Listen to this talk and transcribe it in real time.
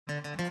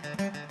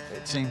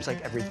It seems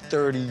like every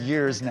 30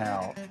 years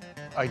now,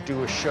 I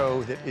do a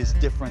show that is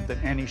different than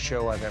any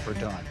show I've ever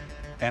done.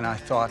 And I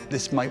thought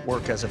this might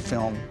work as a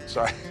film.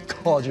 So I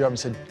called you up and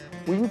said,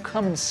 will you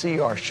come and see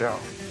our show?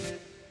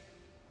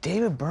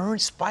 David Byrne,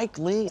 Spike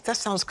Lee? That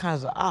sounds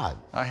kind of odd.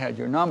 I had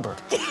your number.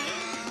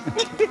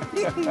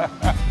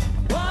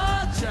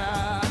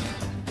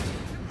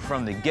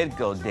 From the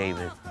get-go,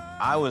 David,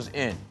 I was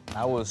in.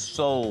 I was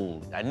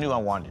sold. I knew I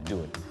wanted to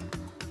do it.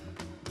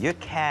 Your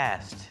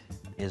cast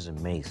is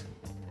amazing.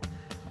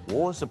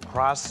 What was the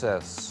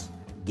process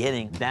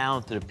getting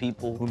down to the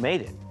people who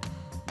made it?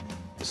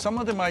 Some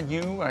of them I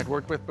knew I'd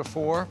worked with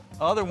before.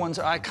 Other ones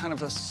I kind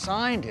of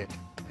assigned it.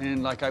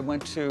 And like I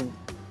went to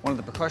one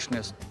of the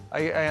percussionists,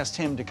 I asked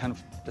him to kind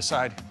of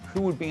decide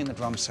who would be in the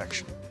drum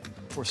section.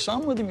 For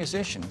some of the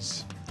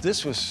musicians,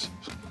 this was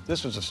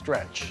a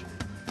stretch.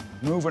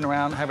 Moving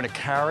around, having to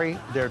carry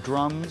their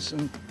drums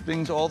and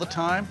things all the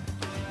time.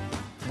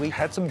 We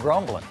had some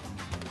grumbling.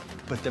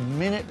 But the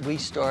minute we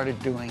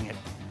started doing it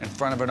in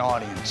front of an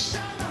audience,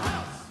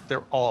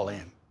 they're all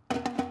in.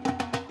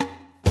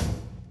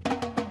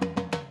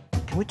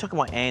 Can we talk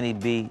about Annie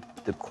B,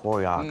 the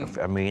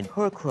choreography? I mean,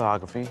 her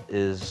choreography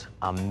is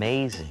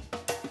amazing.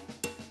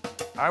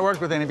 I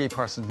worked with Annie B.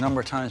 Parsons a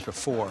number of times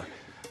before,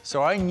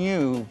 so I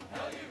knew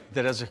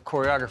that as a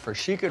choreographer,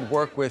 she could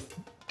work with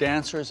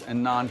dancers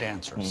and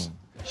non-dancers.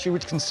 She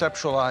would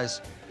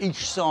conceptualize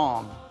each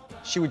song.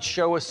 She would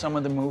show us some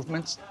of the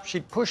movements.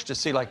 She'd push to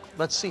see, like,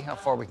 let's see how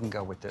far we can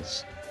go with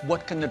this.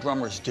 What can the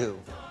drummers do?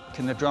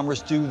 Can the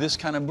drummers do this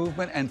kind of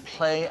movement and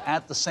play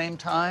at the same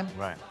time?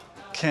 Right.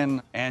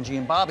 Can Angie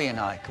and Bobby and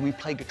I, can we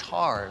play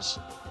guitars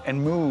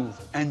and move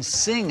and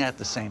sing at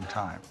the same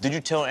time? Did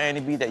you tell Annie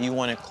B that you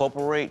want to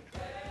incorporate,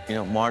 you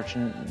know,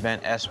 marching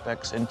band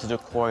aspects into the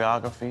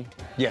choreography?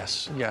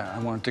 Yes, yeah, I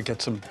wanted to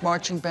get some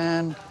marching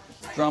band,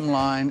 drum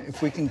line.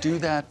 If we can do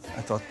that,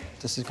 I thought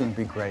this is going to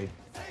be great.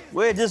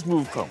 Where did this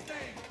move come?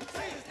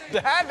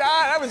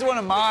 That was one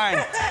of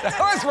mine. That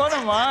was one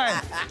of mine.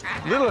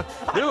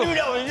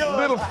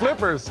 Little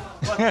flippers.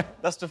 What?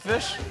 That's the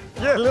fish?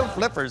 Yeah, little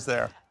flippers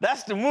there.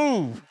 That's the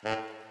move.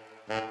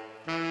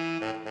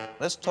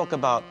 Let's talk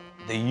about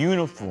the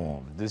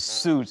uniform, the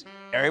suits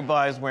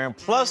everybody's wearing,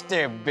 plus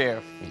their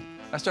bare feet.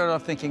 I started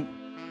off thinking,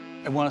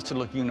 I want us to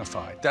look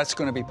unified. That's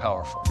going to be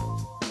powerful.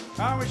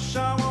 I wish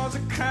I was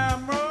a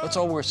camera. Let's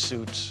all wear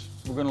suits.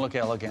 We're going to look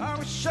elegant. I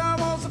wish I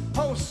was a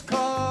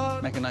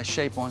postcard. Make a nice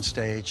shape on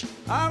stage.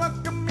 I'm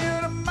a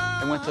commuter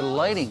man. I went to the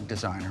lighting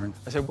designer and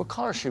I said, what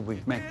color should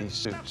we make these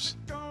suits?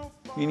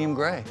 Medium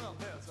gray.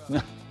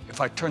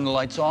 If I turn the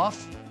lights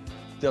off,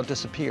 they'll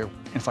disappear.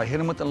 If I hit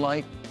them with the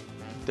light,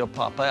 they'll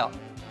pop out.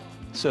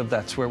 So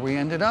that's where we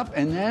ended up.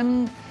 And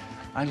then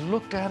I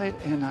looked at it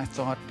and I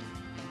thought,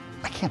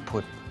 I can't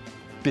put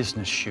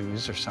business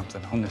shoes or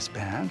something on this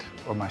band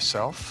or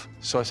myself.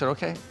 So I said,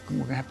 okay, we're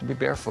gonna have to be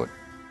barefoot.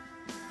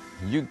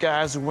 You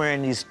guys are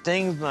wearing these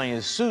things on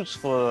your suits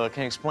for,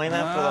 can you explain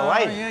that, for the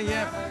lighting?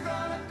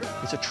 Yeah.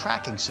 It's a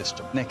tracking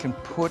system. They can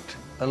put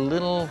a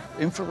little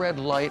infrared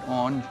light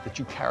on that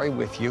you carry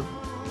with you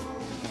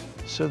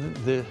so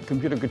that the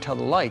computer could tell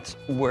the lights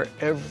where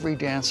every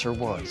dancer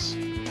was.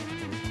 It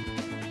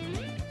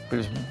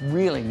was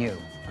really new.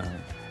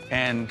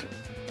 And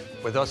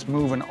with us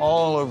moving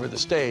all over the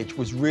stage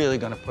was really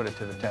going to put it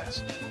to the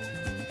test.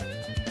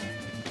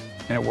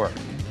 And it worked.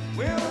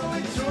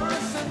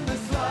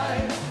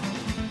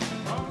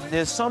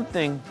 There's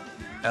something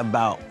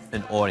about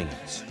an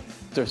audience.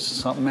 There's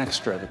something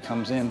extra that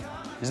comes in.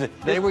 Is it?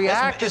 They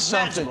react to it's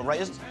something. magical,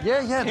 right? Yeah.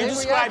 Can They you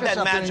describe react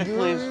to that something.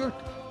 magic,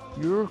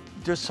 please?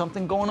 There's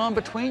something going on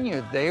between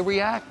you. They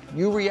react.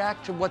 You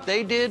react to what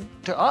they did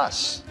to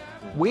us.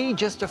 We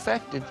just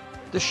affected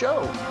the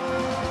show.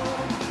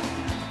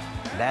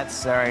 That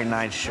Saturday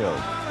night show,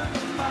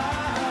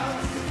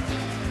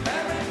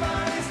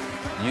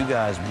 you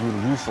guys blew the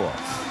roof off.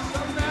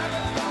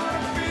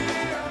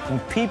 When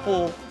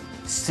people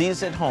see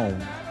us at home,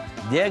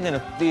 they're gonna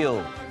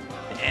feel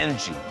the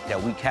energy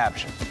that we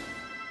captured.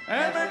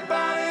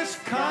 Everybody's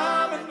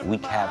coming. We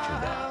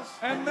captured that.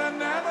 And then